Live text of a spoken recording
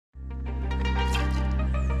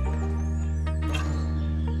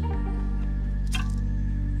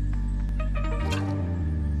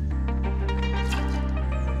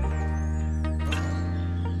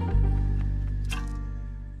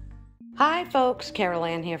Hi folks, Carol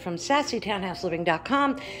Ann here from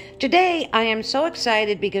SassyTownhouseLiving.com. Today I am so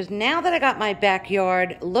excited because now that I got my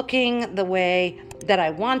backyard looking the way that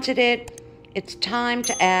I wanted it, it's time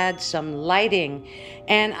to add some lighting.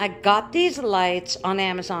 And I got these lights on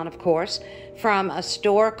Amazon, of course, from a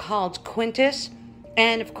store called Quntis.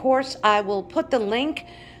 And of course I will put the link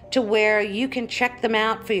to where you can check them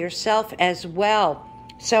out for yourself as well.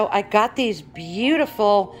 So I got these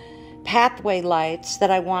beautiful pathway lights that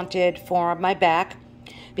I wanted for my back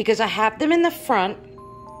because I have them in the front,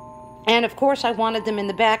 and of course I wanted them in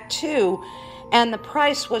the back too, and the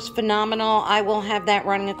price was phenomenal. I will have that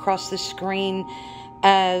running across the screen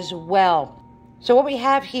as well. So what we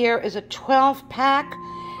have here is a 12 pack,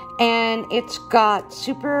 and it's got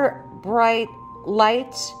super bright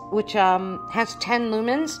lights which has 10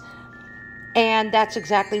 lumens, and that's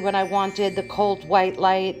exactly what I wanted, the cold white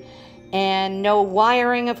light. And no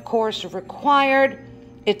wiring, of course, required.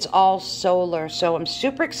 It's all solar. So I'm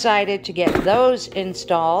super excited to get those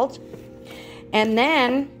installed. And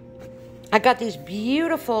then I got these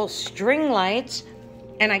beautiful string lights,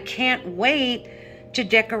 and I can't wait to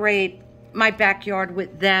decorate my backyard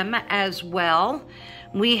with them as well.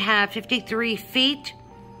 We have 53 feet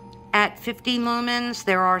at 50 lumens.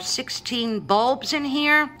 There are 16 bulbs in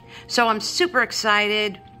here. So I'm super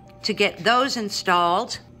excited to get those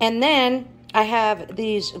installed. And then I have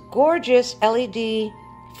these gorgeous LED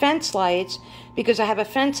fence lights because I have a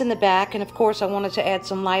fence in the back, and of course I wanted to add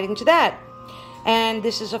some lighting to that. And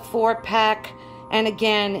this is a 4-pack, and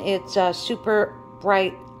again it's a super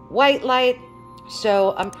bright white light,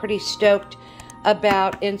 so I'm pretty stoked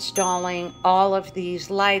about installing all of these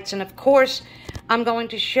lights. And of course I'm going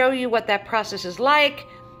to show you what that process is like,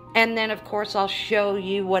 and then of course I'll show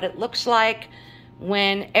you what it looks like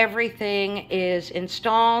when everything is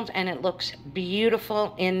installed and it looks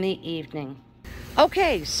beautiful in the evening.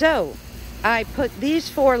 Okay, so I put these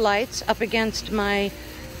 4 lights up against my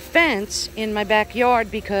fence in my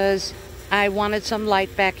backyard because I wanted some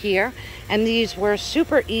light back here, and these were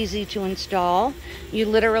super easy to install. You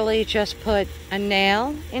literally just put a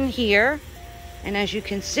nail in here, and as you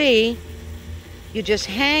can see, you just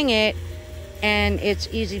hang it and it's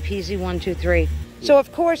easy peasy, 1, 2, 3. So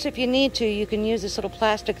of course, if you need to, you can use this little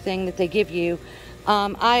plastic thing that they give you.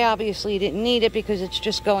 I obviously didn't need it because it's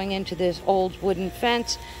just going into this old wooden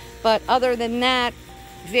fence. But other than that,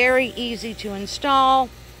 very easy to install.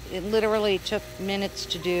 It literally took minutes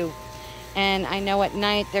to do. And I know at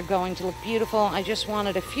night they're going to look beautiful. I just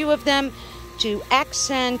wanted a few of them to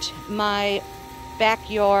accent my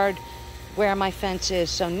backyard where my fence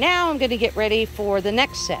is. So now I'm going to get ready for the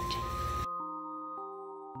next set.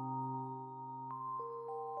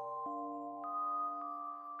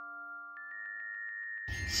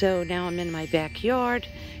 So now I'm in my backyard,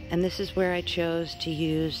 and this is where I chose to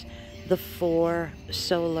use the 4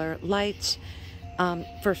 solar lights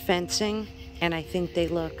for fencing, and I think they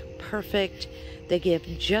look perfect. They give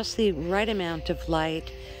just the right amount of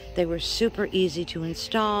light. They were super easy to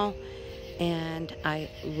install, and I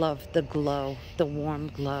love the glow, the warm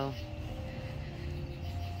glow.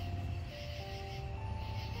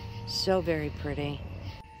 So very pretty.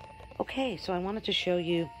 Okay, so I wanted to show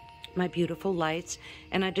you my beautiful lights,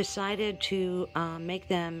 and I decided to make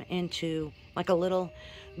them into like a little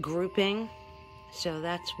grouping. So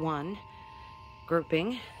that's one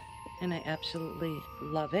grouping, and I absolutely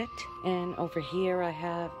love it. And over here I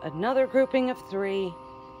have another grouping of 3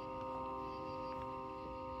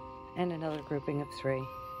 and another grouping of 3,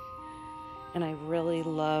 and I really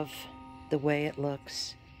love the way it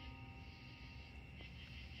looks.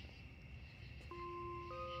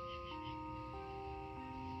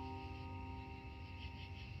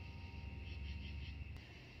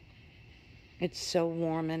 It's so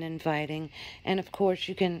warm and inviting. And of course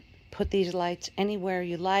you can put these lights anywhere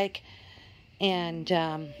you like, and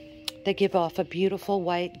they give off a beautiful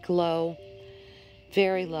white glow.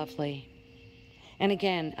 Very lovely. And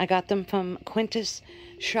again, I got them from Quntis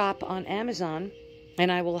shop on Amazon,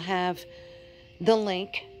 and I will have the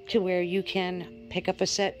link to where you can pick up a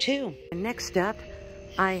set too. Next up,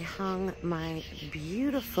 I hung my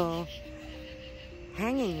beautiful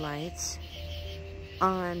hanging lights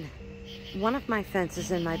on one of my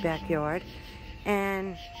fences in my backyard,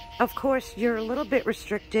 and of course you're a little bit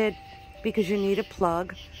restricted because you need a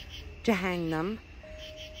plug to hang them,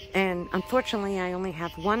 and unfortunately I only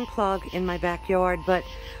have 1 plug in my backyard, but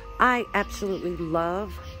I absolutely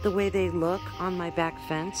love the way they look on my back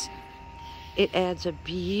fence. It adds a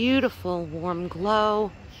beautiful warm glow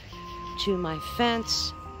to my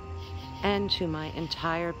fence and to my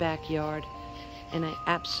entire backyard. and I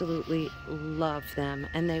absolutely love them,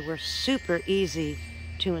 and they were super easy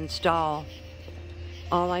to install.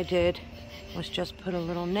 All I did was just put a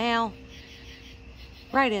little nail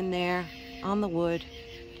right in there on the wood,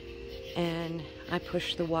 and I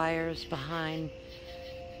pushed the wires behind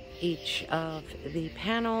each of the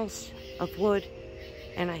panels of wood,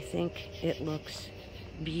 and I think it looks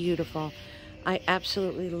beautiful. I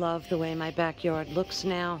absolutely love the way my backyard looks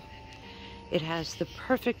now. It has the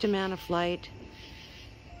perfect amount of light,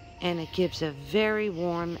 and it gives a very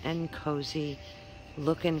warm and cozy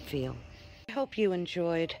look and feel. I hope you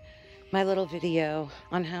enjoyed my little video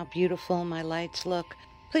on how beautiful my lights look.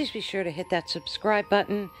 Please be sure to hit that subscribe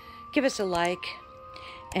button, give us a like,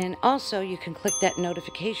 and also you can click that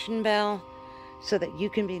notification bell so that you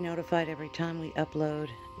can be notified every time we upload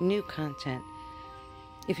new content.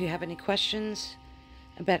 If you have any questions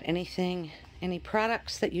about anything, any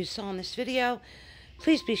products that you saw in this video,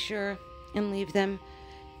 please be sure and leave them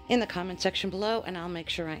in the comment section below, and I'll make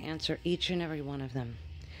sure I answer each and every one of them.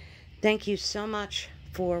 Thank you so much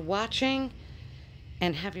for watching,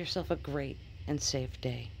 and have yourself a great and safe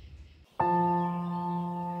day.